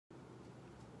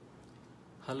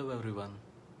Hello everyone.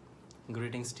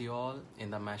 Greetings to you all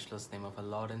in the matchless name of our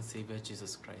Lord and Savior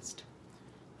Jesus Christ.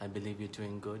 I believe you're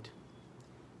doing good,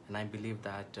 and I believe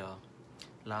that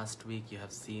last week you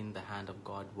have seen the hand of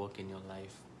God work in your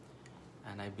life,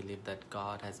 and I believe that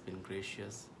God has been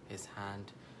gracious. His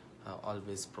hand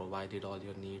always provided all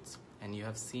your needs, and you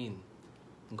have seen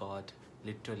God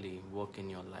literally work in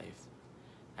your life.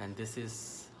 And this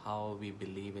is how we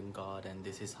believe in God, and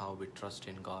this is how we trust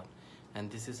in God, and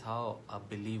this is how a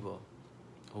believer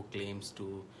who claims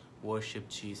to worship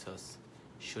Jesus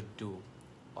should do.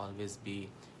 Always be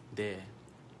there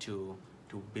to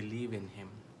believe in Him.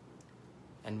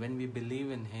 And when we believe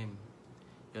in Him,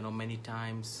 many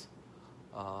times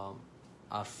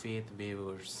our faith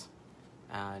wavers,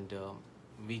 and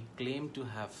we claim to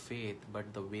have faith,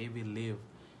 but the way we live,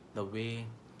 the way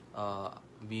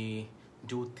we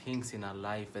do things in our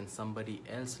life, when somebody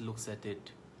else looks at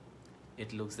it,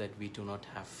 it looks that we do not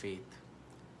have faith.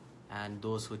 And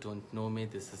those who don't know me,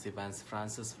 this is Evans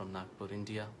Francis from Nagpur,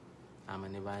 India. I'm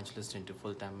an evangelist into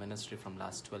full-time ministry from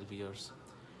last 12 years.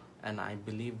 And I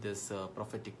believe this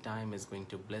prophetic time is going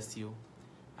to bless you.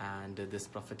 And this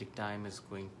prophetic time is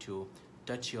going to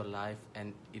touch your life,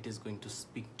 and it is going to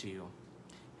speak to you.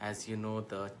 As you know,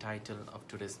 the title of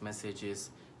today's message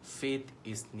is Faith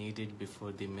is Needed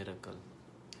Before the Miracle.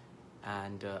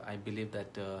 And I believe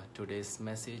that today's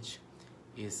message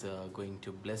is going to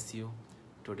bless you.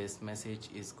 Today's message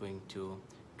is going to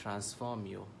transform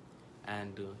you,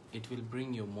 and it will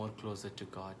bring you more closer to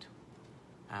God.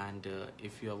 And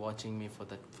if you are watching me for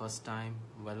the first time,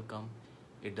 welcome.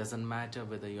 It doesn't matter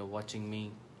whether you're watching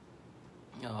me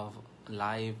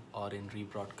live or in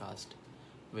rebroadcast.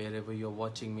 Wherever you're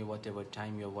watching me, whatever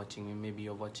time you're watching me, maybe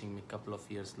you're watching me a couple of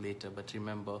years later, but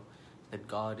remember that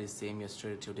God is same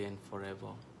yesterday, today, and forever.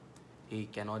 He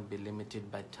cannot be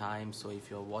limited by time. So if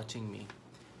you're watching me,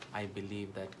 I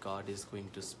believe that God is going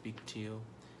to speak to you,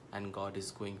 and God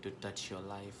is going to touch your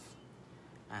life.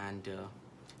 And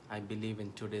I believe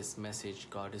in today's message,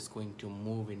 God is going to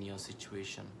move in your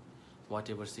situation.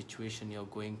 Whatever situation you're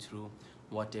going through,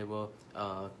 whatever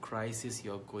crisis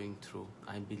you're going through,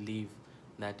 I believe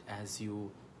that as you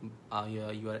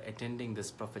are attending this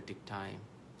prophetic time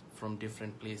from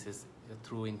different places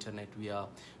through internet, we are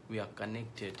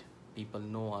connected. People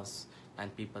know us,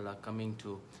 and people are coming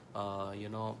to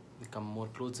become more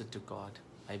closer to God.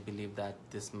 I believe that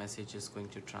this message is going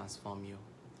to transform you.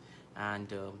 And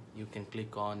you can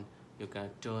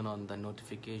turn on the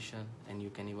notification, and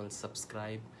you can even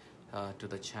subscribe to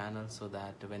the channel, so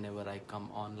that whenever I come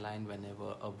online,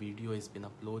 whenever a video has been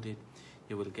uploaded,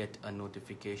 you will get a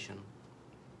notification.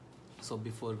 So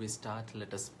before we start,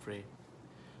 let us pray.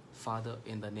 Father,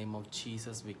 in the name of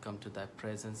Jesus, we come to thy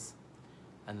presence.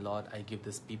 And Lord, I give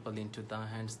these people into thy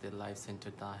hands, their lives into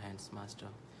thy hands, Master.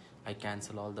 I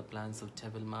cancel all the plans of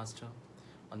devil, Master.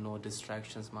 Or no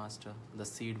distractions, Master. The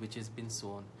seed which has been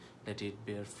sown, let it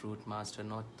bear fruit, Master.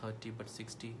 Not 30, but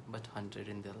 60, but 100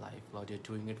 in their life. Lord, you're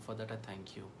doing it for that. I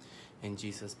thank you. In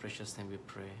Jesus' precious name we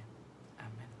pray.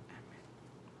 Amen. Amen.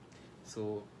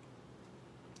 So,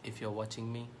 if you're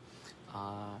watching me,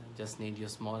 just need your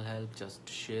small help. Just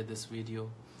share this video,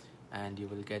 and you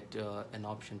will get an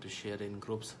option to share in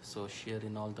groups. So share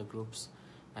in all the groups,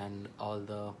 and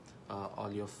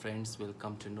all your friends will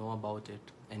come to know about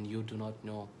it. And you do not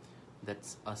know that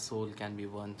a soul can be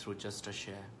won through just a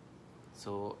share.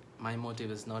 So my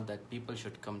motive is not that people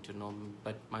should come to know me,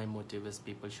 but my motive is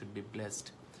people should be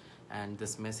blessed, and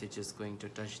this message is going to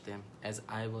touch them. As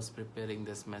I was preparing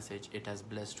this message, it has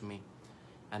blessed me,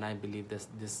 and I believe this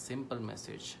simple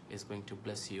message is going to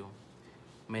bless you.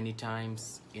 Many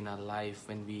times in our life,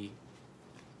 when we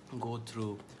go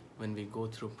through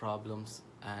problems,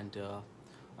 and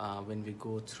when we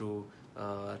go through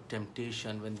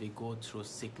temptation, when we go through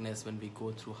sickness, when we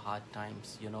go through hard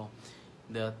times,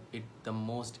 the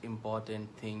most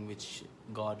important thing which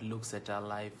God looks at our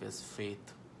life is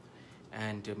faith.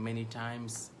 And many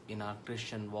times in our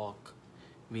Christian walk,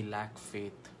 we lack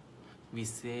faith. We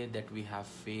say that we have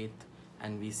faith,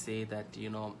 and we say that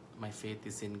my faith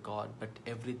is in God, but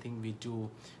everything we do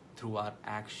through our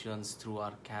actions, through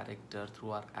our character,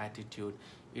 through our attitude,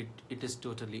 it is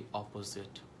totally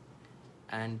opposite.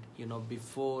 And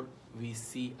before we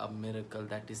see a miracle,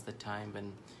 that is the time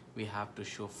when we have to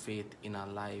show faith in our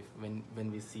life.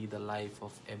 When we see the life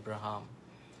of Abraham,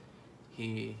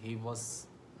 he was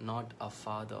not a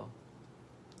father,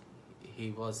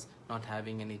 he was not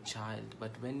having any child,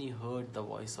 but when he heard the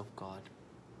voice of God,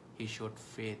 he showed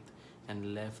faith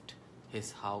and left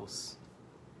his house,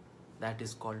 That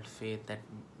is called faith, that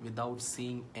without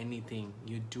seeing anything,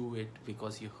 you do it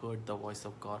because you heard the voice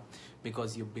of God,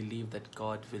 because you believe that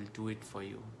God will do it for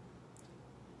you.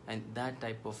 And that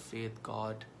type of faith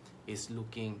God is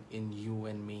looking in you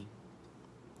and me.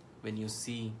 When you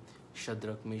see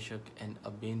Shadrach, Meshach and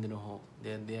Abednego,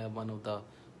 they are one of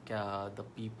the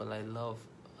people I love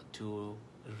to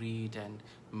read and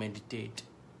meditate,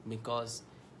 because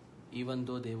even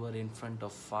though they were in front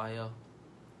of fire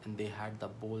and they had the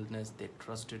boldness, they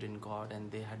trusted in God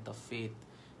and they had the faith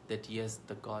that yes,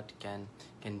 the God can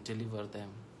deliver them.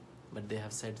 But they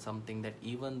have said something that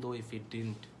even though if it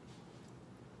didn't,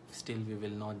 still we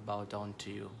will not bow down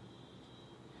to you.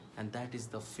 And that is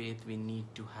the faith we need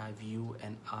to have, you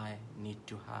and I need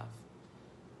to have.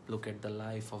 Look at the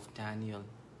life of Daniel.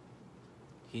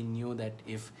 He knew that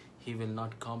if he will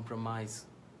not compromise,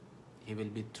 he will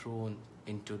be thrown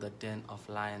into the den of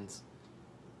lions.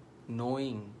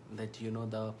 Knowing that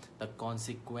the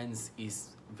consequence is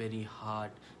very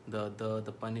hard,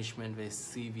 the punishment is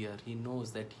severe. He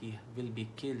knows that he will be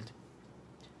killed.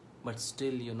 But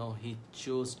still, he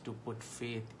chose to put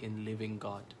faith in living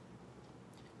God.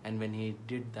 And when he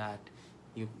did that,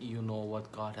 you know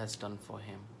what God has done for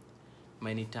him.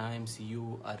 Many times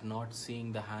you are not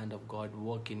seeing the hand of God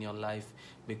work in your life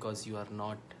because you are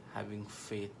not having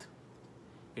faith.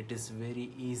 It is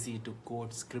very easy to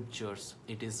quote scriptures.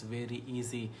 It is very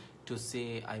easy to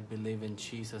say, I believe in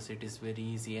Jesus. It is very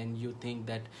easy. And you think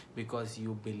that because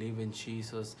you believe in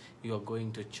Jesus, you are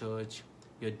going to church,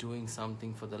 you're doing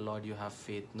something for the Lord, you have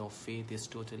faith. No, faith is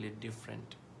totally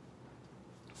different.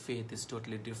 Faith is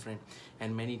totally different.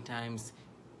 And many times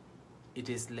it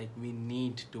is like we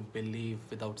need to believe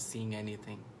without seeing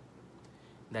anything.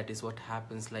 That is what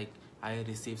happens. Like I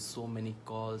receive so many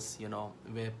calls,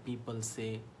 where people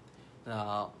say,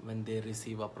 when they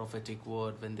receive a prophetic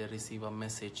word, when they receive a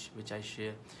message which I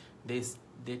share,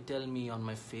 they tell me on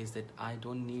my face that I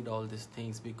don't need all these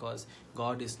things because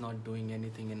God is not doing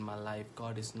anything in my life.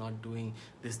 God is not doing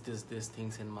these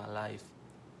things in my life.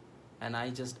 And I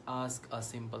just ask a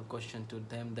simple question to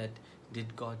them, that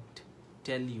did God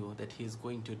tell you that He is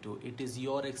going to do? It is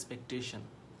your expectation.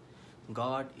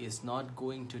 God is not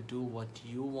going to do what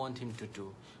you want Him to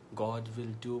do. God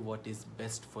will do what is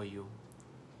best for you.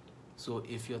 So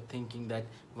if you're thinking that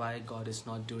why God is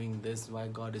not doing this, why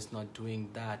God is not doing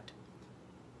that,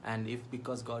 and if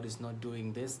because God is not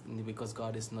doing this, because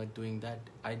God is not doing that,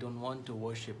 I don't want to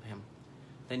worship Him,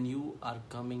 then you are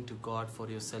coming to God for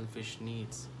your selfish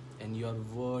needs and you are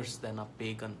worse than a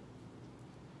pagan.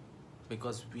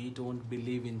 Because we don't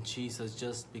believe in Jesus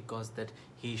just because that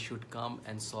He should come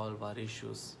and solve our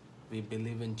issues. We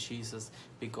believe in Jesus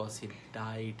because He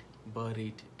died,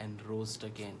 buried and rose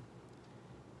again.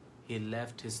 He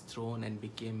left His throne and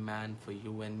became man for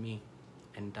you and me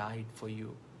and died for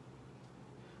you.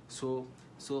 So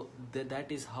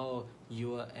that is how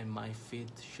your and my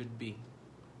faith should be.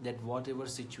 That whatever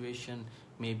situation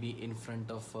may be in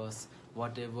front of us,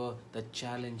 whatever the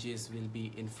challenges will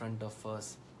be in front of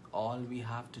us, all we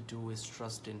have to do is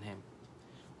trust in Him.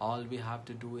 All we have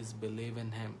to do is believe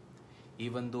in Him,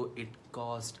 even though it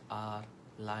cost our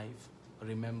life.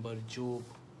 Remember Job,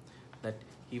 that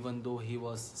even though he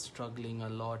was struggling a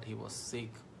lot, he was sick,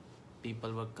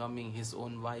 people were coming, his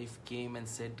own wife came and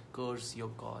said, curse your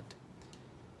God.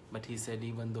 But he said,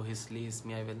 even though He slays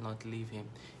me, I will not leave him.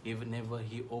 Even never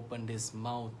he opened his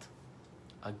mouth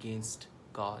against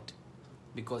God,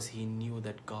 because he knew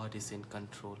that God is in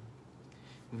control.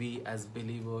 We as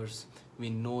believers, we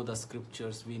know the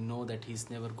scriptures, we know that He's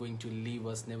never going to leave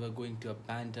us, never going to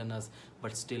abandon us,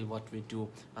 but still what we do,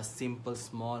 a simple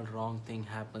small wrong thing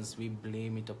happens, we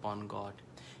blame it upon God.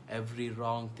 Every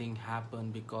wrong thing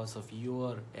happened because of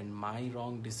your and my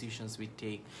wrong decisions we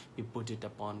take, we put it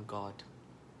upon God.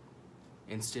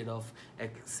 Instead of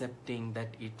accepting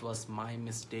that it was my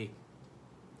mistake,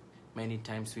 many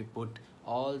times we put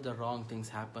all the wrong things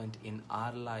happened in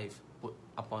our life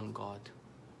upon God.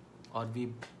 Or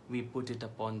we put it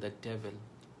upon the devil.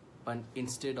 But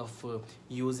instead of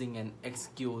using an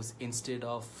excuse, instead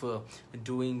of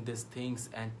doing these things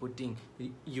and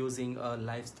using a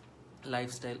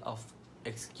lifestyle of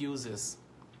excuses,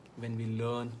 when we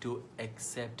learn to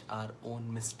accept our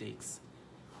own mistakes,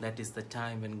 that is the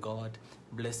time when God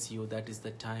bless you. That is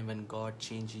the time when God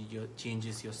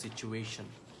changes your situation.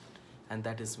 And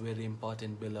that is very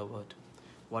important, beloved.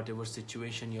 Whatever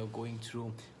situation you're going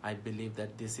through, I believe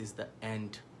that this is the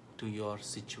end to your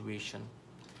situation.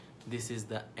 This is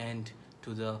the end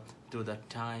to the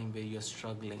time where you're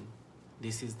struggling.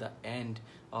 This is the end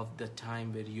of the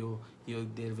time where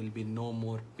there will be no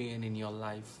more pain in your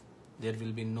life. There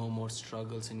will be no more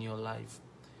struggles in your life.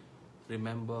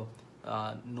 Remember,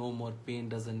 no more pain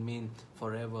doesn't mean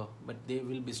forever, but there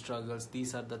will be struggles.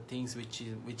 These are the things which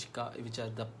are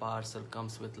the parcel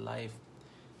comes with life.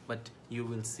 But you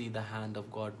will see the hand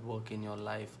of God work in your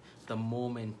life the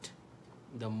moment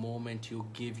you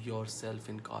give yourself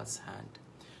in God's hand,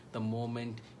 the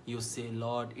moment you say,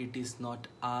 Lord, it is not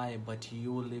I but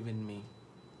you live in me.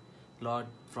 Lord,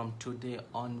 from today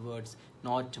onwards,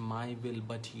 not my will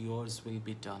but yours will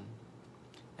be done.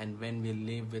 And when we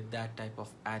live with that type of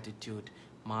attitude,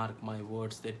 mark my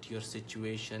words that your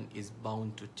situation is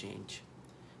bound to change.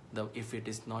 If it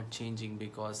is not changing,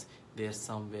 because there's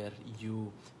somewhere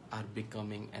you are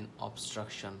becoming an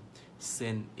obstruction.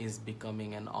 Sin is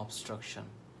becoming an obstruction.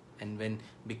 And when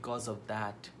because of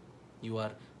that you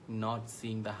are not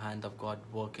seeing the hand of God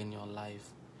work in your life.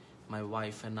 My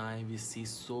wife and I, we see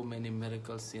so many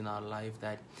miracles in our life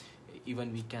that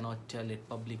even we cannot tell it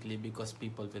publicly because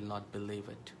people will not believe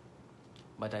it.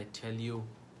 But I tell you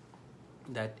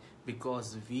that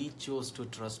because we chose to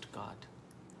trust God,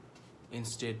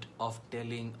 instead of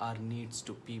telling our needs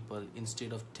to people,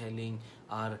 instead of telling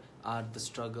our the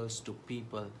struggles to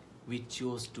people, we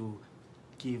chose to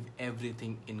give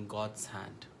everything in God's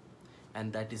hand.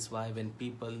 And that is why when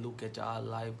people look at our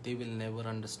life, they will never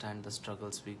understand the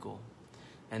struggles we go.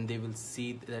 And they will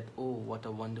see that, oh, what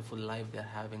a wonderful life they're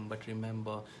having. But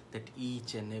remember that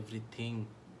each and everything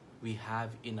we have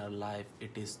in our life,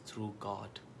 it is through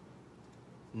God.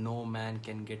 No man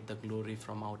can get the glory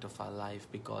from out of our life,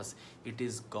 because it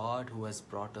is God who has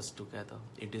brought us together.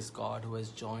 It is God who has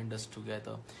joined us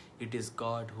together. It is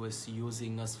God who is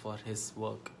using us for His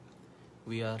work.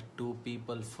 We are two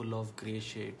people full of gray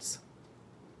shades.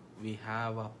 We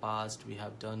have a past, we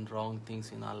have done wrong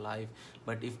things in our life.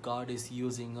 But if God is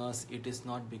using us, it is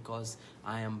not because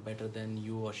I am better than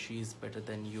you or she is better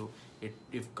than you.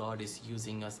 If God is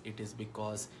using us, it is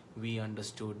because we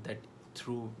understood that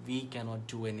we cannot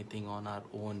do anything on our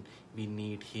own. We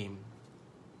need Him.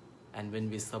 And when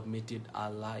we submitted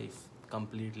our life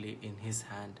completely in His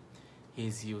hand, He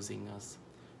is using us.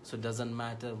 So it doesn't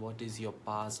matter what is your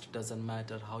past, doesn't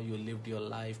matter how you lived your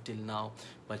life till now,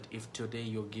 but if today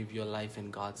you give your life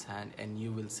in God's hand and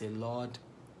you will say, Lord,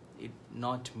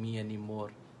 not me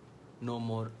anymore, no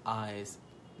more eyes,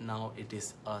 now it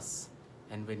is us.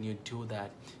 And when you do that,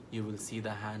 you will see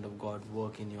the hand of God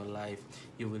work in your life.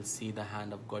 You will see the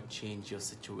hand of God change your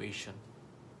situation.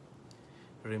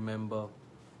 Remember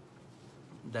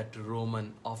that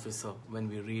Roman officer, when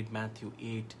we read Matthew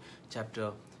 8,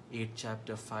 chapter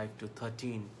 5 to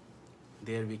 13,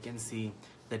 there we can see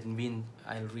that when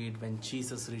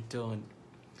Jesus returned,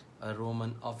 a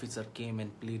Roman officer came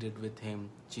and pleaded with him.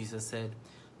 Jesus said,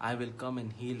 I will come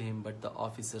and heal him. But the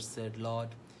officer said, Lord,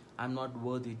 I'm not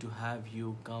worthy to have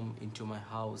you come into my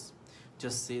house.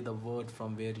 Just say the word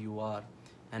from where you are,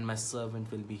 and my servant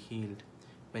will be healed.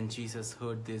 When Jesus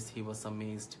heard this, he was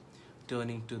amazed.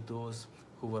 Turning to those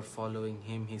who were following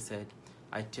him, he said,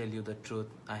 I tell you the truth,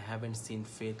 I haven't seen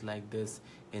faith like this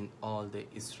in all the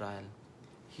Israel.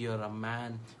 Here a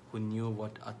man who knew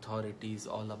what authority is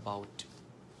all about.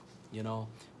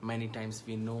 Many times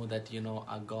we know that,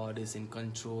 our God is in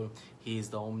control. He is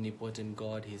the omnipotent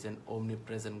God. He is an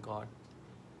omnipresent God.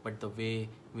 But the way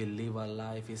we live our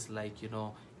life is like,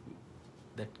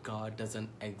 that God doesn't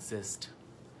exist.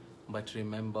 But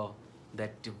remember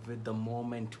that with the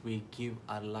moment we give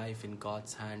our life in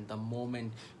God's hand, the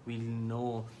moment we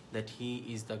know that He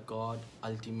is the God,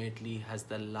 ultimately has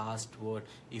the last word.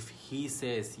 If He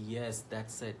says yes,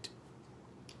 that's it.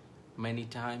 Many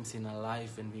times in our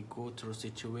life, when we go through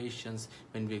situations,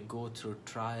 when we go through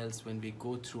trials, when we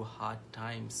go through hard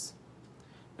times,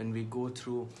 when we go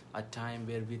through a time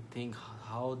where we think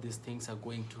how these things are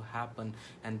going to happen,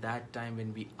 and that time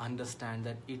when we understand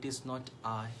that it is not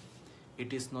I,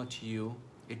 it is not you,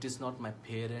 it is not my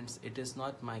parents, it is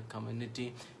not my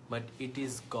community, but it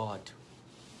is God.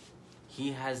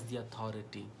 He has the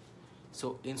authority.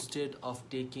 So instead of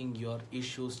taking your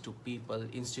issues to people,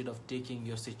 instead of taking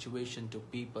your situation to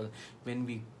people, when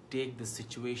we take the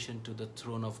situation to the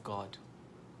throne of God,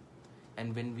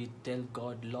 and when we tell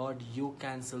God, Lord, you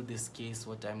cancel this case,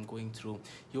 what I'm going through,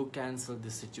 you cancel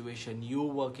this situation, you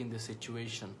work in this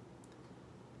situation.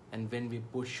 And when we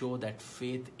show that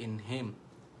faith in Him,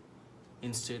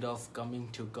 instead of coming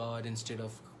to God, instead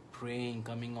of praying,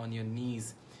 coming on your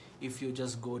knees, if you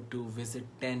just go to visit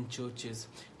 10 churches,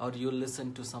 or you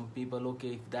listen to some people,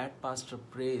 okay, if that pastor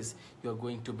prays, you're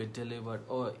going to be delivered.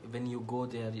 Or when you go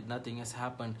there, nothing has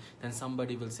happened, then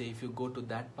somebody will say, if you go to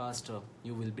that pastor,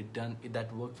 you will be done,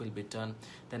 that work will be done.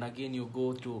 Then again you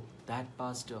go to that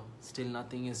pastor, still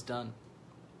nothing is done.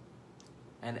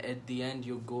 And at the end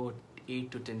you go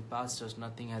 8 to 10 pastors,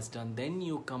 nothing has done, then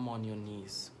you come on your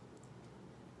knees.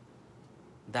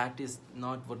 That is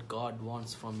not what God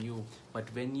wants from you.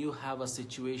 But when you have a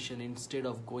situation, instead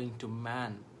of going to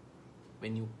man,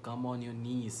 when you come on your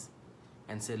knees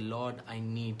and say, Lord, I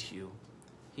need you.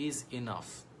 He is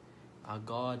enough. Our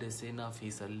God is enough.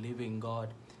 He's a living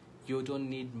God. You don't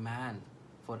need man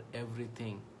for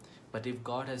everything. But if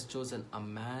God has chosen a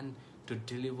man to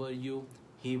deliver you,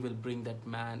 He will bring that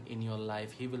man in your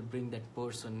life. He will bring that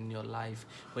person in your life.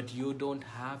 But you don't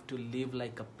have to live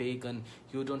like a pagan.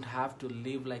 You don't have to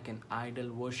live like an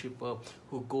idol worshipper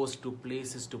who goes to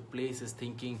places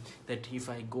thinking that if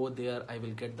I go there, I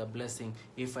will get the blessing.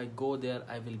 If I go there,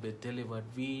 I will be delivered.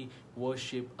 We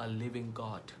worship a living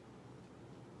God.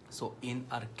 So in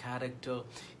our character,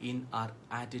 in our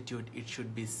attitude, it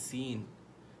should be seen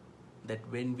that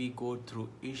when we go through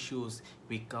issues,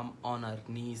 we come on our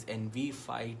knees and we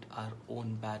fight our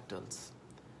own battles.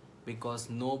 Because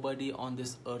nobody on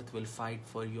this earth will fight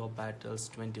for your battles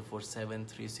 24/7,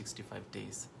 365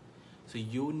 days. So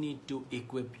you need to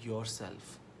equip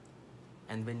yourself.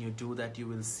 And when you do that, you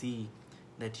will see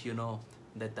that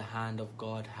that the hand of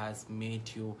God has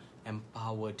made you,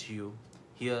 empowered you.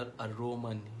 Here a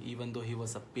Roman, even though he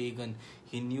was a pagan,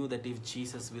 he knew that if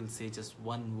Jesus will say just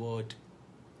one word,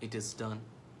 it is done.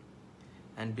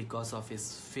 And because of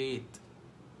his faith,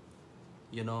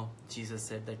 Jesus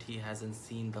said that he hasn't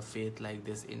seen the faith like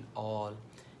this in all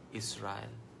Israel.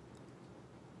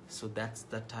 So that's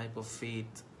the type of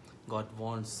faith God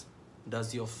wants.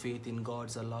 Does your faith in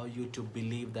God allow you to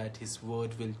believe that His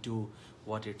word will do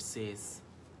what it says?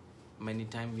 Many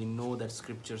times we know that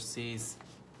Scripture says,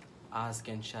 ask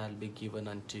and shall be given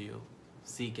unto you.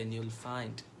 Seek and you'll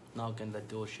find. Knock and the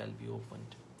door shall be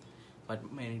opened.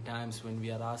 But many times when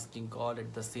we are asking God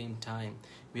at the same time,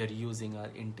 we are using our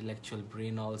intellectual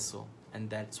brain also. And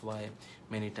that's why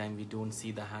many times we don't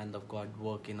see the hand of God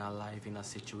work in our life, in our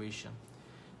situation.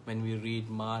 When we read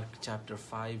Mark chapter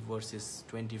 5 verses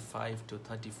 25 to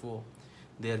 34,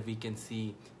 there we can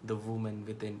see the woman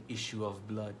with an issue of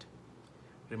blood.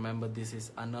 Remember, this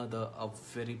is another a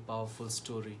very powerful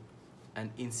story.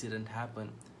 An incident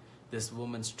happened. This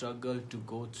woman struggled to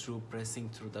go through, pressing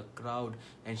through the crowd,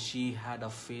 and she had a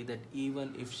faith that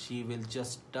even if she will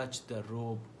just touch the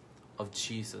robe of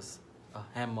Jesus, a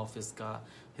hem of his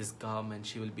garment,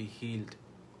 she will be healed.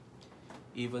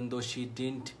 Even though she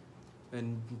didn't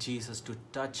want Jesus to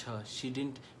touch her, she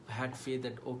had faith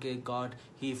that, okay, God,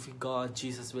 if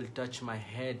Jesus will touch my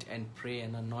head and pray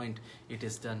and anoint, it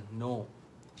is done. No.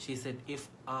 She said, if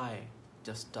I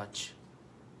just touch.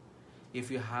 If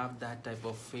you have that type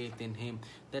of faith in Him,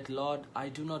 that Lord, I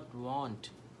do not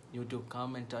want you to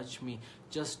come and touch me.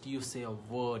 Just you say a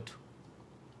word,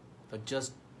 or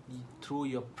just through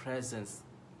your presence.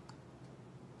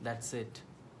 That's it.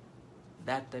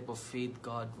 That type of faith,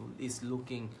 God is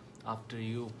looking after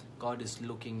you. God is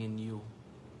looking in you.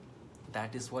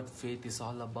 That is what faith is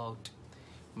all about.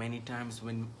 Many times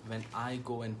when I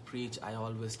go and preach, I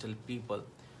always tell people,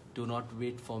 do not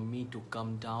wait for me to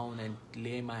come down and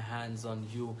lay my hands on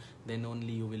you. Then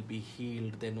only you will be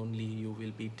healed. Then only you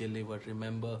will be delivered.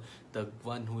 Remember, the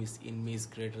one who is in me is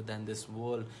greater than this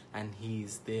world, and He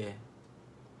is there.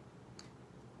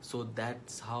 So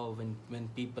that's how when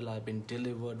people are being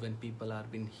delivered, when people are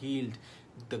being healed,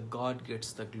 the God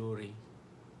gets the glory.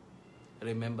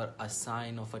 Remember, a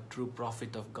sign of a true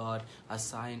prophet of God, a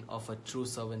sign of a true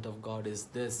servant of God is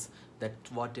this, that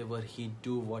whatever he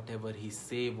do, whatever he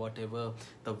say, whatever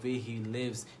the way he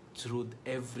lives, through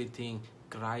everything,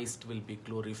 Christ will be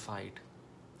glorified.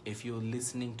 If you're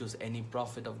listening to any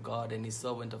prophet of God, any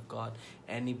servant of God,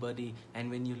 anybody,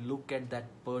 and when you look at that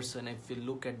person, if you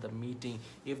look at the meeting,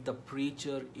 if the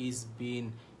preacher is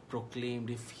being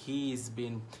proclaimed, if he is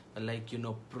being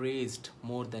praised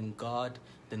more than God,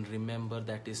 then remember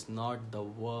that is not the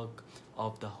work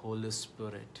of the Holy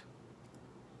Spirit.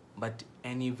 But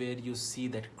anywhere you see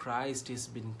that Christ is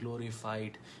being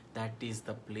glorified, that is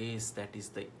the place, that is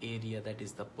the area, that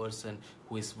is the person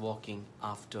who is walking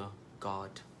after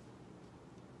God.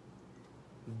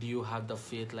 Do you have the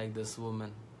faith like this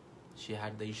woman? She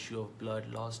had the issue of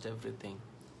blood, lost everything.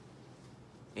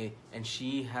 And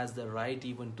she has the right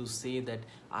even to say that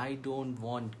I don't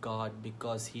want God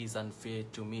because He is unfair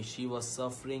to me. She was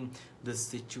suffering this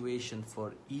situation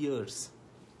for years.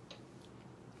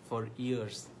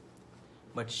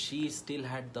 But she still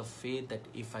had the faith that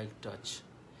if I touch.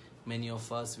 Many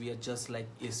of us, we are just like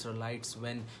Israelites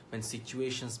when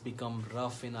situations become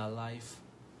rough in our life.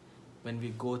 When we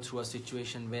go through a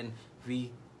situation when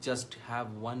we just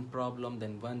have one problem,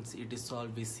 then once it is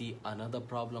solved we see another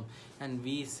problem, and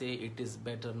we say it is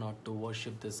better not to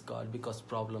worship this God because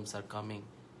problems are coming.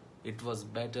 It was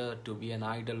better to be an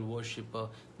idol worshipper,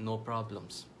 no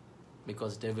problems,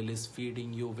 because devil is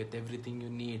feeding you with everything you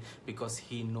need, because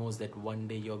he knows that one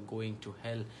day you're going to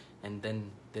hell and then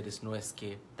there is no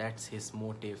escape. That's his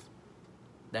motive.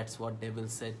 That's what devil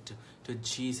said to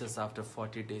Jesus after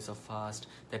 40 days of fast,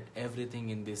 that everything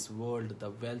in this world, the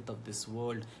wealth of this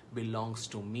world belongs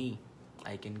to me.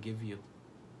 I can give you.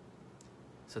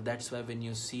 So that's why when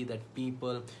you see that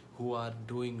people who are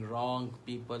doing wrong,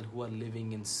 people who are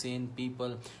living in sin,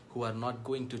 people who are not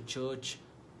going to church,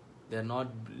 they're not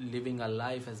living a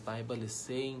life as Bible is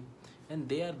saying, and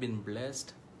they are being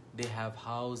blessed. They have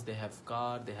house, they have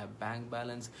car, they have bank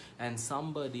balance, and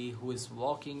somebody who is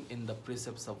walking in the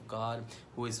precepts of God,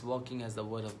 who is walking as the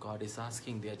word of God is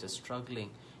asking, they are just struggling.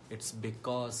 It's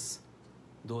because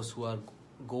those who are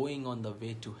going on the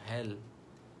way to hell,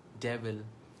 devil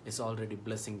is already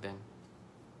blessing them,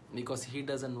 because he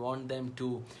doesn't want them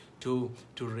to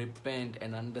repent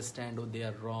and understand, oh, they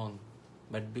are wrong.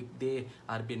 But they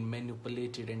are being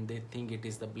manipulated and they think it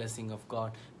is the blessing of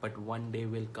God. But one day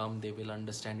will come, they will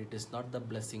understand it is not the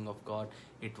blessing of God.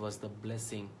 It was the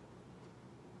blessing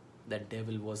that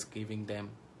devil was giving them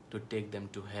to take them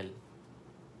to hell.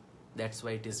 That's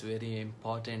why it is very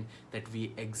important that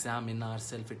we examine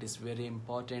ourselves. It is very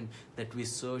important that we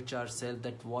search ourselves,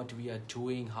 that what we are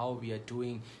doing, how we are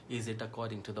doing, is it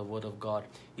according to the word of God?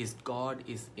 Is God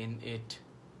is in it?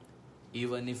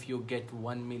 Even if you get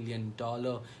 $1 million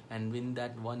and win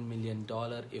that $1 million,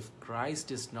 if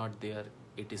Christ is not there,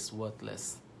 it is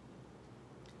worthless.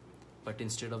 But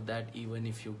instead of that, even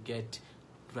if you get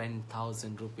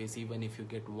 10,000 rupees, even if you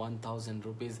get 1,000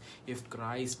 rupees, if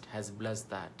Christ has blessed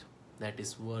that, that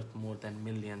is worth more than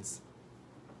millions.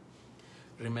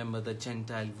 Remember the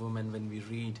Gentile woman. When we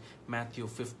read Matthew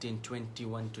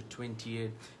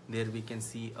 15:21-28, there we can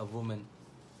see a woman.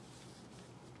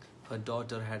 Her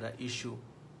daughter had an issue,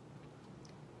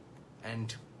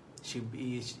 and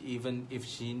even if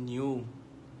she knew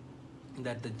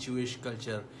that the Jewish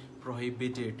culture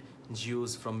prohibited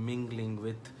Jews from mingling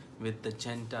with the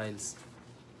Gentiles,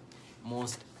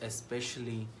 most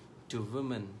especially to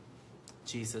women,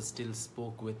 Jesus still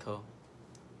spoke with her.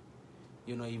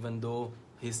 Even though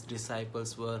his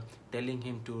disciples were telling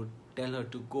him to tell her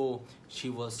to go, she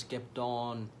was kept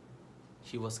on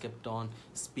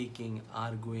speaking,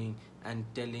 arguing, and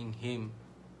telling him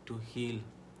to heal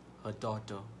her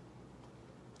daughter.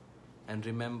 And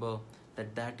remember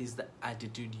that is the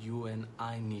attitude you and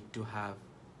I need to have.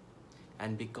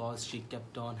 And because she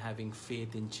kept on having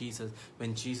faith in Jesus,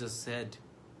 when Jesus said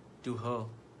to her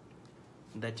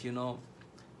that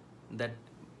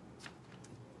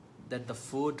that the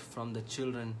food from the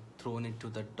children thrown into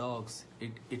the dogs,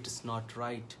 it is not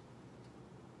right.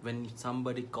 When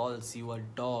somebody calls you a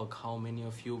dog, how many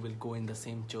of you will go in the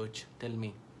same church? Tell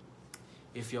me.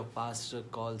 If your pastor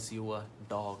calls you a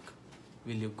dog,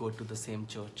 will you go to the same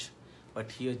church?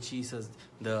 But here Jesus,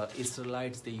 the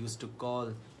Israelites, they used to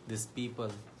call these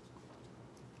people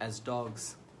as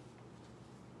dogs.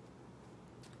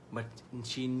 But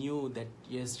she knew that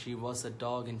yes, she was a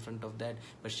dog in front of that,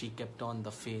 but she kept on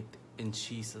the faith in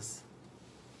Jesus.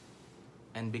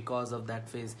 And because of that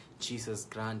faith, Jesus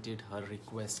granted her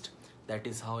request. That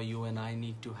is how you and I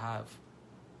need to have.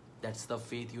 That's the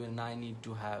faith you and I need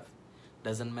to have.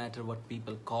 Doesn't matter what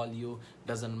people call you.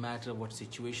 Doesn't matter what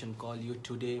situation call you.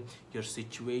 Today, your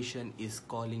situation is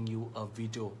calling you a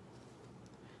widow.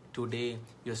 Today,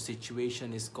 your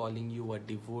situation is calling you a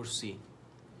divorcee.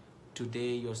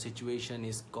 Today, your situation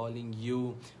is calling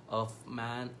you a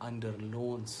man under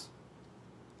loans.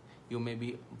 You may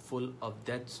be full of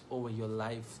debts over your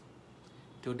life.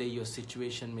 Today, your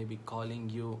situation may be calling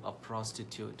you a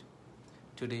prostitute.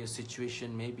 Today, your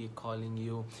situation may be calling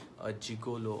you a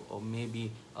gigolo or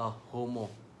maybe a homo.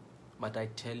 But I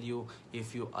tell you,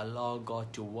 if you allow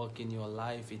God to work in your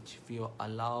life, if you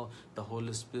allow the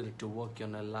Holy Spirit to work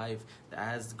in your life,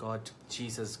 as God,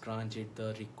 Jesus granted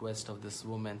the request of this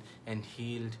woman and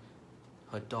healed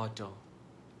her daughter,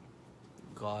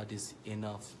 God is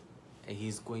enough. And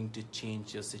He's going to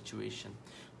change your situation.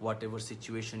 Whatever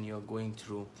situation you're going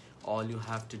through, all you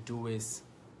have to do is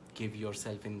give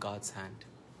yourself in God's hand.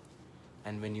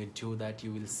 And when you do that,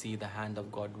 you will see the hand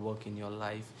of God work in your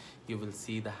life. You will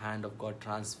see the hand of God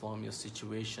transform your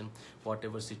situation.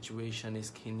 Whatever situation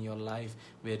is in your life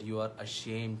where you are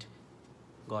ashamed,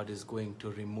 God is going to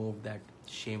remove that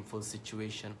shameful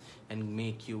situation and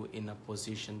make you in a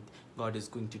position. God is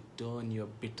going to turn your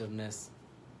bitterness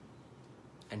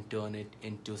and turn it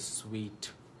into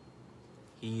sweet.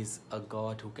 He is a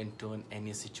God who can turn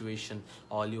any situation.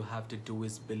 All you have to do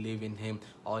is believe in Him.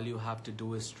 All you have to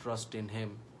do is trust in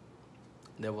Him.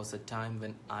 There was a time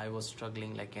when I was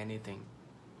struggling like anything.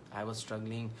 I was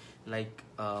struggling like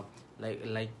I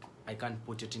can't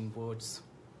put it in words.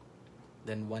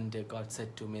 Then one day God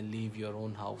said to me, leave your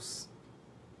own house.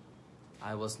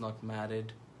 I was not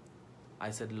married. I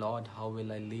said, Lord, how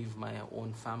will I leave my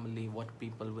own family? What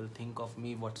people will think of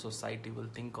me? What society will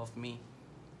think of me?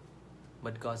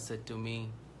 But God said to me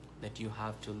that you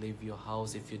have to leave your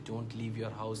house. If you don't leave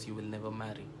your house, you will never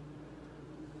marry.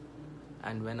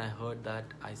 And when I heard that,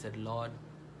 I said, Lord,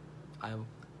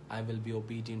 I will be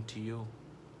obedient to you.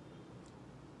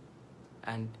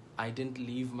 And I didn't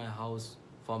leave my house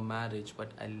for marriage,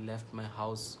 but I left my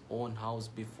own house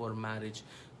before marriage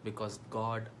because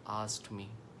God asked me.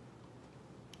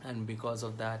 And because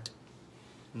of that,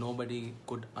 nobody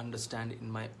could understand in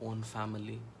my own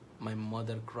family. My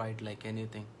mother cried like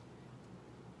anything.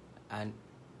 And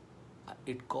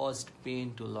it caused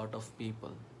pain to a lot of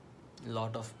people.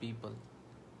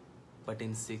 But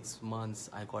in 6 months,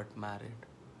 I got married.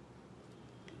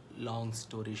 Long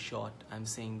story short, I'm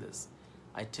saying this.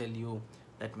 I tell you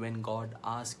that when God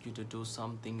asks you to do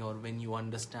something, or when you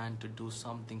understand to do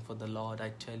something for the Lord,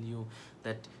 I tell you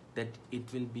that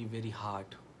it will be very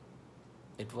hard.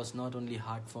 It was not only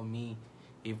hard for me,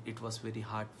 it was very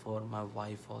hard for my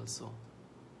wife also.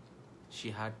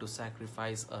 She had to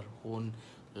sacrifice her own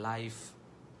life,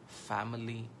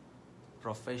 family,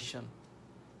 profession.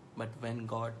 But when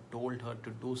God told her to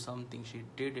do something, she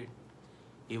did it.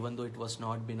 Even though it was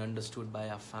not been understood by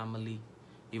our family,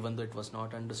 even though it was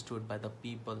not understood by the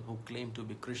people who claim to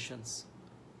be Christians.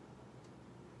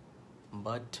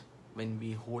 But when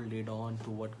we hold it on to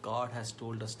what God has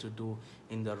told us to do,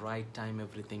 in the right time,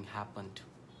 everything happened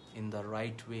in the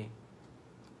right way.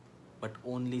 But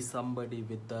only somebody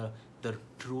with the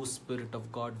true Spirit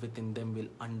of God within them will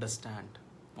understand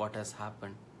what has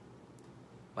happened.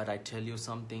 But I tell you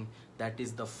something, that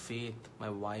is the faith my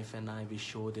wife and we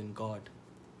showed in God.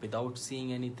 Without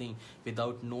seeing anything,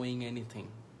 without knowing anything.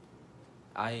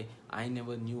 I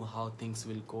never knew how things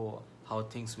will go, how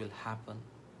things will happen.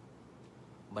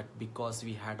 But because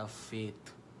we had a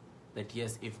faith that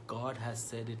yes, if God has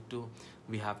said it to,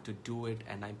 we have to do it.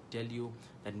 And I tell you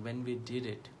that when we did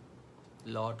it,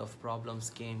 lot of problems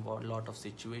came, a lot of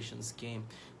situations came.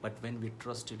 But when we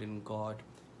trusted in God,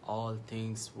 all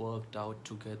things worked out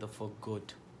together for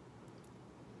good.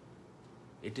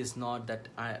 It is not that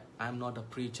I'm not a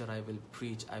preacher, I will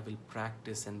preach, I will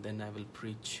practice, and then I will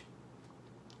preach.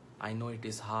 I know it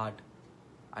is hard.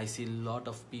 I see a lot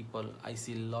of people,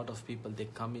 they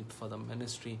come in for the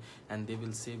ministry and they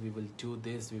will say, we will do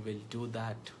this, we will do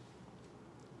that.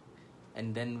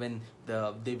 And then when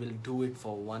they will do it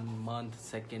for 1 month,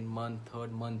 2nd month,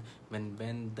 3rd month,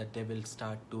 when the devil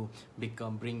start to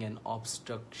bring an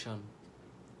obstruction,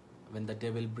 when the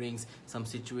devil brings some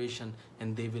situation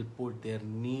and they will put their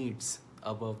needs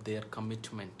above their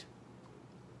commitment.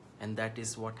 And that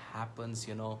is what happens,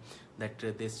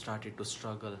 that they started to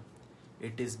struggle.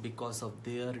 It is because of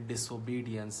their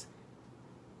disobedience.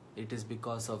 It is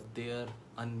because of their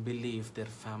unbelief their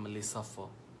family suffer.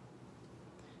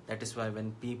 That is why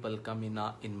when people come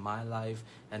in my life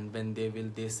and when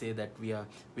they say that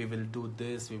we will do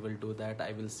this, we will do that,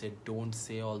 I will say, don't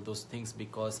say all those things,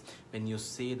 because when you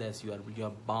say this, you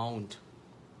are bound.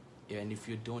 And if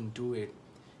you don't do it,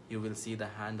 you will see the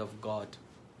hand of God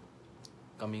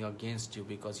coming against you,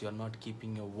 because you are not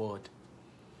keeping your word.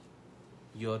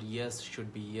 Your yes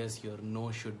should be yes, your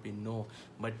no should be no.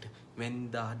 But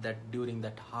when during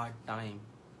that hard time,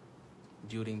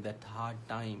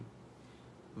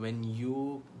 when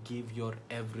you give your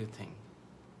everything,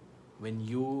 when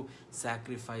you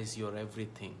sacrifice your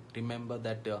everything, remember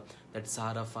that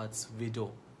Zarephath's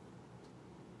widow,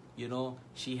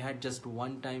 she had just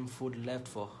one time food left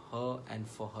for her and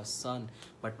for her son.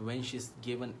 But when she's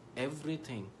given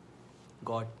everything,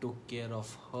 God took care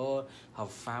of her, her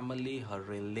family, her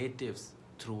relatives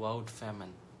throughout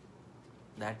famine.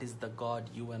 That is the God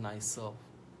you and I serve.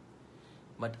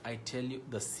 But I tell you,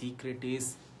 the secret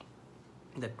is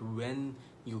that when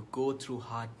you go through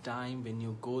hard time, when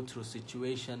you go through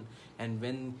situation, and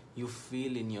when you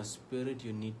feel in your spirit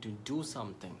you need to do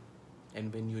something,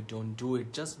 and when you don't do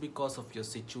it just because of your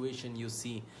situation, you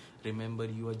see, remember,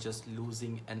 you are just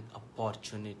losing an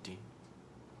opportunity.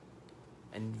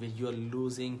 And when you are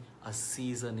losing a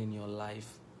season in your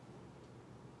life.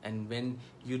 And when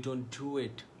you don't do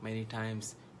it, many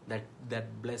times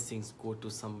that blessings go to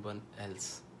someone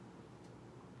else.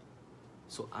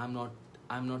 So I'm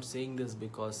not saying this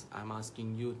because I'm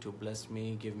asking you to bless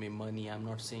me, give me money. I'm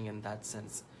not saying in that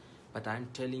sense. But I'm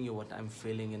telling you what I'm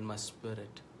feeling in my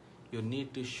spirit. You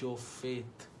need to show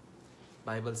faith.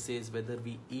 Bible says whether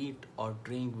we eat or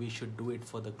drink, we should do it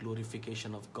for the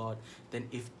glorification of God. Then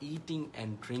if eating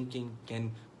and drinking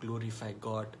can glorify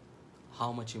God,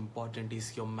 how much important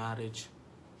is your marriage?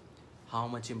 How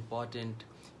much important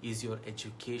is your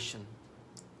education?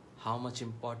 How much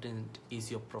important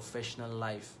is your professional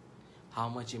life? How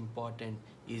much important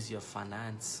is your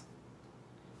finance?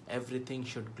 Everything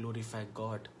should glorify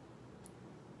God.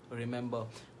 Remember,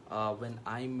 when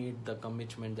I made the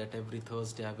commitment that every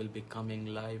Thursday I will be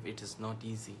coming live, it is not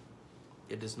easy.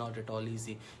 It is not at all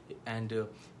easy. And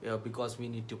because we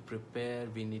need to prepare,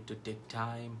 we need to take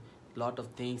time. Lot of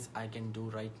things I can do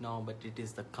right now, but it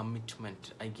is the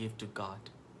commitment I give to God.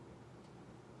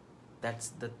 That's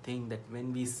the thing, that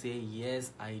when we say,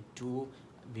 yes, I do,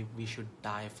 we should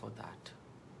die for that.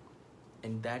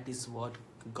 And that is what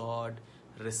God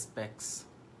respects.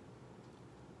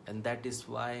 And that is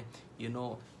why,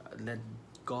 that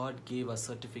God gave a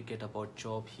certificate about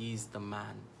Job. He is the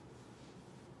man.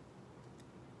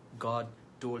 God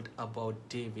told about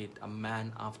David, a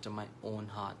man after my own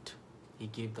heart. He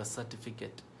gave the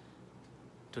certificate.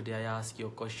 Today I ask you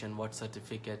a question: what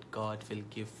certificate God will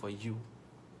give for you?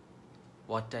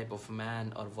 What type of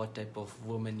man or what type of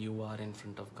woman you are in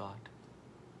front of God?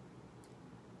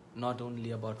 Not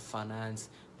only about finance,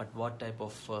 but what type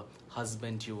of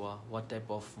husband you are, what type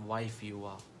of wife you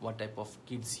are, what type of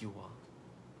kids you are.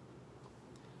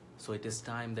 So it is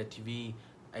time that we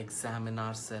examine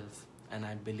ourselves, and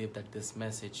I believe that this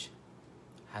message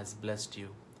has blessed you.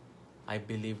 I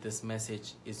believe this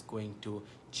message is going to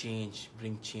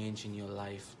bring change in your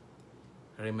life.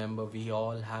 Remember, we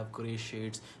all have gray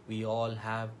shades, we all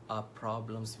have our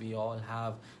problems, we all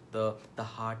have the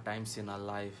hard times in our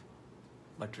life.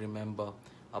 But remember,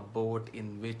 a boat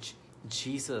in which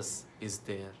Jesus is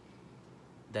there,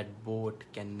 that boat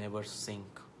can never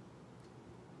sink.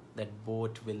 That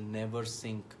boat will never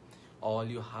sink. All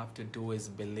you have to do is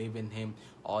believe in Him.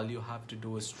 All you have to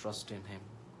do is trust in Him.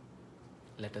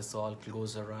 Let us all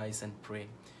close our eyes and pray.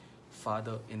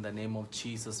 Father, in the name of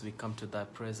Jesus, we come to Thy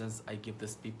presence. I give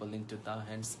these people into Thy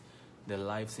hands, their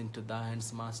lives into Thy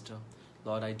hands, Master.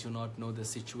 Lord, I do not know the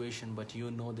situation, but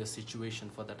You know the situation.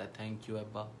 For that I thank You,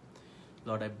 Abba.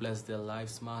 Lord, I bless their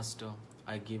lives, Master.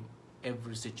 I give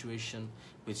every situation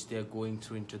which they are going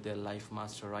through into their life,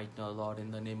 Master, right now, Lord,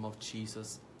 in the name of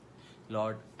Jesus.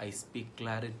 Lord, I speak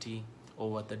clarity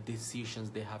over the decisions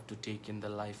they have to take in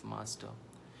their life, Master.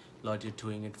 Lord, You're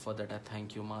doing it. For that I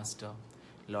thank You, Master.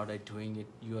 Lord,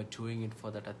 You are doing it. For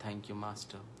that I thank You,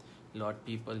 Master. Lord,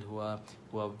 people who are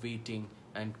waiting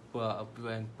and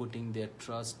putting their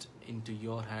trust into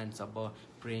Your hands, about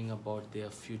praying about their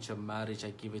future marriage,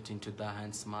 I give it into Thy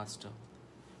hands, Master.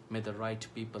 May the right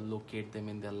people locate them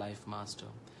in their life, Master.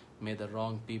 May the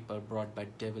wrong people brought by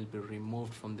devil be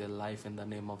removed from their life in the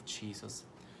name of Jesus.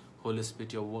 Holy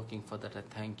Spirit, You're working. For that I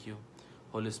thank You.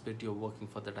 Holy Spirit, You're working.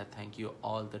 For that I thank You.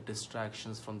 All the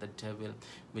distractions from the devil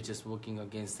which is working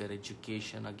against their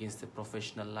education, against their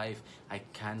professional life, I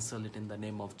cancel it in the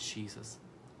name of Jesus.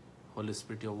 Holy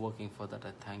Spirit, You're working. For that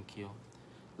I thank You.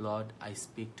 Lord, I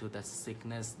speak to that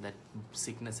sickness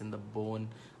in the bone.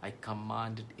 I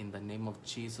command it in the name of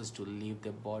Jesus to leave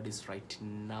their bodies right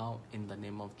now in the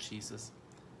name of Jesus.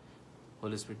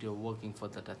 Holy Spirit, You're working. For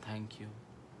that I thank You.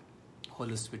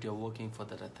 Holy Spirit, You're working. For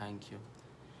that I thank You.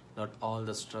 Lord, all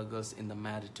the struggles in the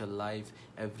marital life,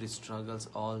 every struggles,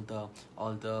 all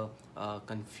the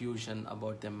confusion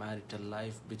about their marital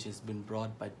life which has been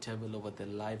brought by devil over their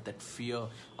life, that fear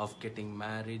of getting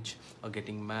married,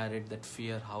 that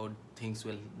fear how things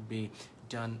will be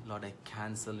done, Lord, I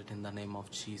cancel it in the name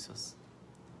of Jesus.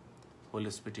 Holy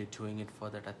Spirit, You're doing it. For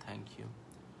that I thank You.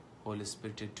 Holy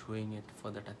Spirit, You're doing it.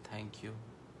 For that I thank You.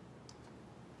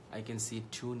 I can see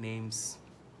two names.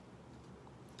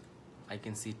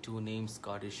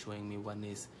 God is showing me. One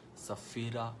is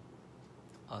Sapphira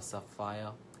or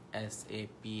Sapphire,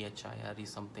 Saphire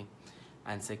something,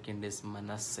 and second is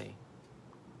Manasseh.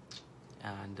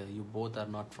 And you both are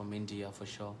not from India for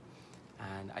sure.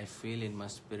 And I feel in my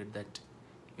spirit that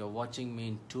you're watching me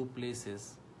in two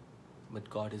places, but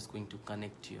God is going to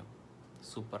connect you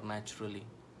supernaturally.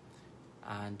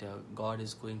 And God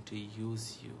is going to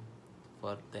use you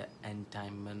for the end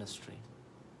time ministry.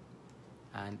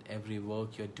 And every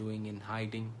work you're doing in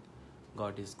hiding,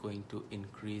 God is going to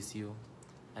increase you,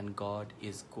 and God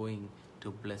is going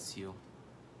to bless you.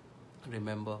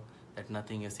 Remember that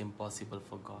nothing is impossible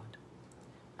for God.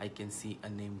 I can see a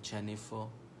name Jennifer.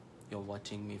 You're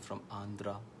watching me from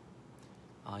Andhra.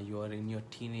 You are in your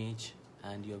teenage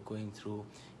and you're going through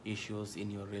issues in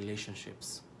your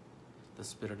relationships. The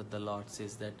Spirit of the Lord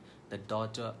says that that,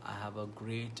 daughter, I have a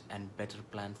great and better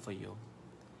plan for you.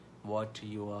 What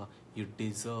you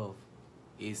deserve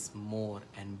is more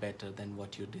and better than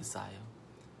what you desire.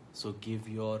 So give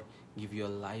your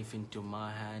life into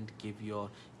my hand, give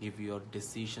your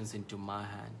decisions into my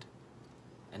hand,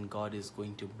 and God is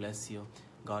going to bless you.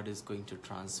 God is going to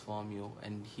transform you,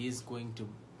 and He is going to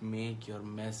make your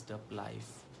messed up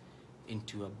life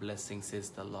into a blessing, says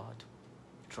the Lord.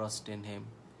 Trust in Him.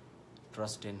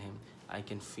 Trust in Him. I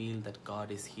can feel that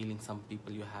God is healing some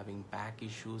people. You're having back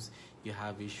issues. You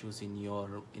have issues in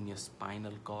your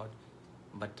spinal cord.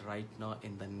 But right now,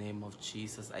 in the name of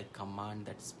Jesus, I command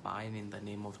that spine in the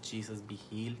name of Jesus be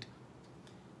healed.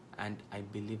 And I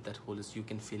believe that Holy Spirit, you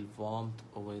can feel warmth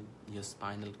over your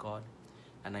spinal cord.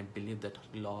 And I believe that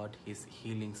Lord is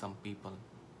healing some people.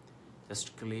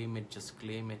 Just claim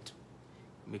it,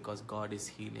 because God is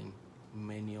healing.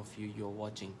 Many of you, you're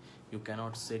watching, you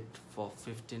cannot sit for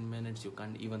 15 minutes, you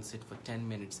can't even sit for 10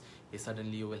 minutes.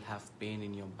 Suddenly you will have pain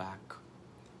in your back.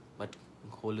 But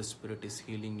Holy Spirit is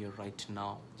healing you right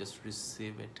now. Just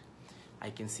receive it. I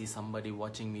can see somebody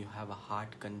watching me, you have a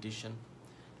heart condition,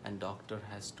 and doctor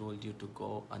has told you to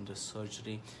go under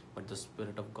surgery, but the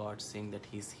Spirit of God saying that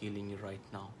He's healing you right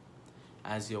now.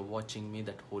 As you're watching me,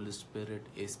 that Holy Spirit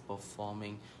is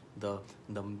performing the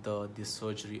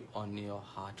surgery on your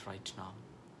heart right now.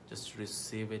 Just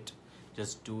receive it.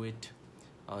 Just do it.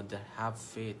 Have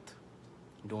faith.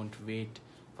 Don't wait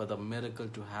for the miracle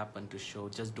to happen to show.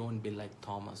 Just don't be like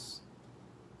Thomas.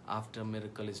 After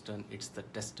miracle is done, it's the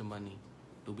testimony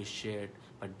to be shared.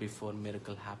 But before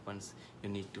miracle happens, you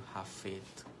need to have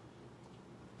faith.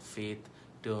 Faith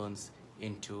turns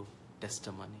into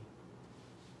testimony.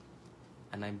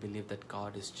 And I believe that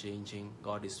God is changing.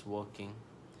 God is working.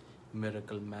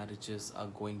 Miracle marriages are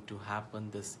going to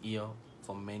happen this year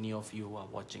for many of you who are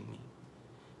watching me.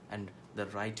 And the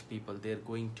right people, they're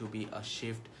going to be a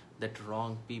shift. That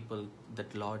wrong people,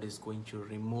 that Lord is going to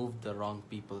remove the wrong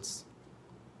peoples,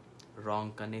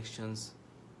 wrong connections,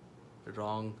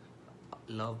 wrong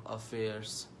love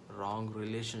affairs, wrong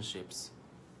relationships.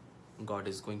 God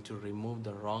is going to remove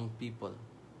the wrong people,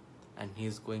 and He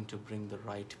is going to bring the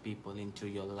right people into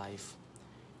your life.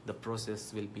 The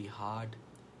process will be hard.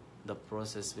 The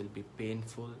process will be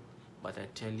painful. But I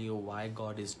tell you why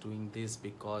God is doing this,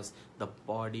 because the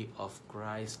body of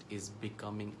Christ is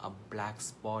becoming a black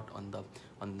spot on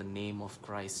the name of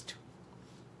Christ.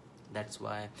 That's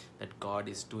why that God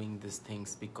is doing these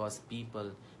things, because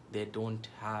people, they don't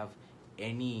have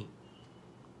any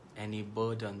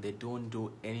burden. They don't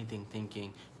do anything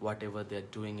thinking whatever they're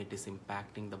doing, it is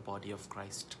impacting the body of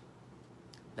Christ.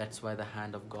 That's why the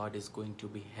hand of God is going to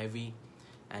be heavy,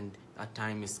 and a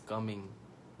time is coming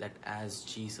that as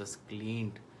Jesus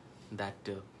cleaned that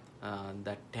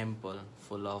temple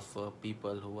full of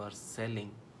people who are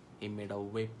selling, He made a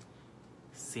whip.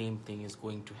 Same thing is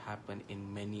going to happen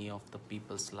in many of the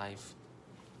people's life.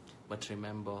 But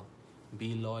remember,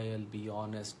 be loyal, be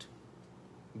honest,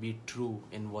 be true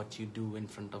in what you do in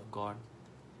front of God,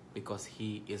 because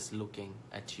He is looking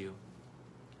at you.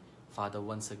 Father,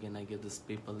 once again I give these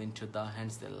people into Thy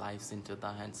hands, their lives into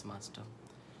Thy hands, Master.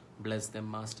 Bless them,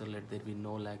 Master. Let there be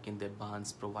no lack in their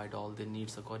barns. Provide all their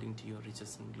needs according to Your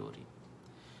riches and glory.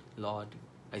 Lord,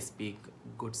 I speak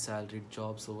good salaried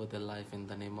jobs over their life in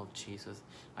the name of Jesus.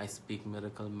 I speak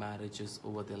miracle marriages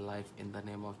over their life in the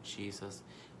name of Jesus.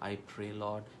 I pray,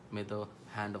 Lord, may the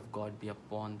hand of God be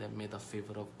upon them. May the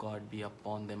favor of God be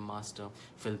upon them, Master.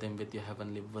 Fill them with Your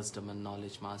heavenly wisdom and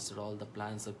knowledge, Master. All the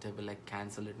plans of the devil, I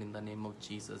cancel it in the name of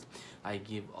Jesus. I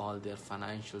give all their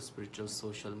financial, spiritual,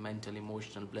 social, mental,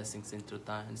 emotional blessings into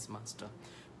Thy hands, Master.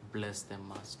 Bless them,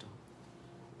 Master.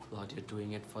 Lord, You're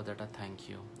doing it. For that I thank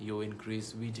You. You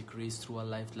increase, we decrease through our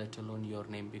life, let alone Your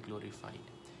name be glorified.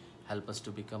 Help us to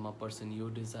become a person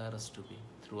You desire us to be.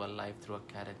 Through our life, through our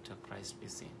character, Christ be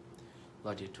seen.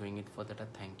 Lord, You're doing it. For that I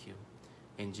thank You.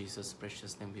 In Jesus'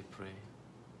 precious name we pray.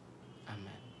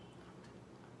 Amen.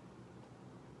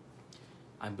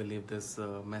 I believe this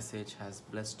message has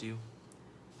blessed you,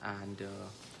 and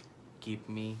keep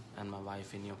me and my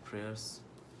wife in your prayers.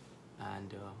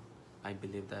 And I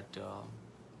believe that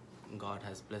God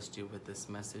has blessed you with this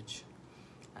message.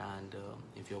 And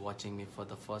if you're watching me for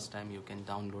the first time, you can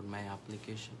download my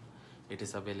application. It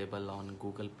is available on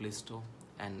Google Play Store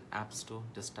and App Store.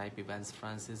 Just type Evans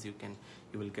Francis. You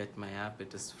will get my app.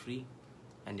 It is free,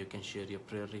 and you can share your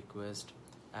prayer request.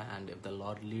 And if the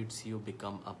Lord leads you,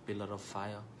 become a pillar of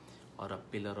fire or a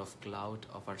pillar of cloud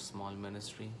of our small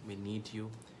ministry. We need you.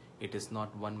 It is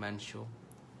not one-man show.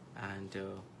 And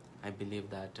I believe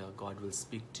that God will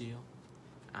speak to you.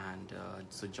 And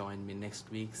so join me next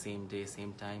week, same day,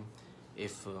 same time.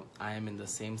 If I am in the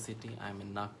same city, I am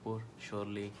in Nagpur,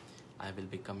 surely I will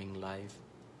be coming live.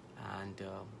 And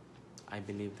I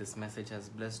believe this message has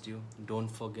blessed you. Don't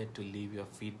forget to leave your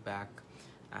feedback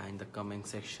in the comment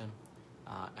section,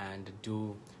 and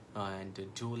do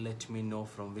let me know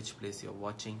from which place you're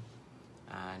watching,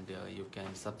 and you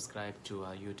can subscribe to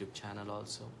our YouTube channel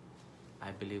also.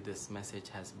 I believe this message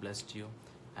has blessed you,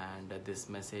 and this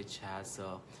message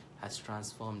has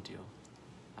transformed you.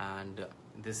 And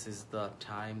this is the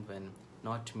time when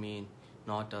not me,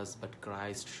 not us, but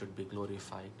Christ should be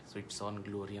glorified. So it's on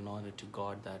glory and honor to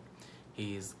God that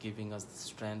He is giving us the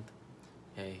strength.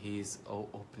 He is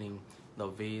opening the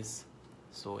ways.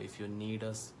 So if you need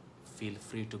us, feel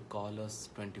free to call us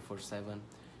 24/7.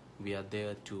 We are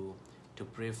there to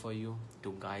pray for you,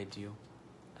 to guide you.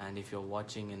 And if you're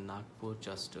watching in Nagpur,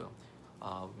 just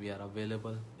we are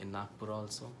available in Nagpur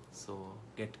also. So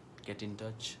get in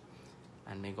touch,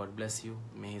 and may God bless you.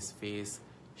 May His face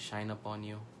shine upon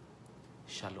you.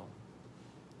 Shalom.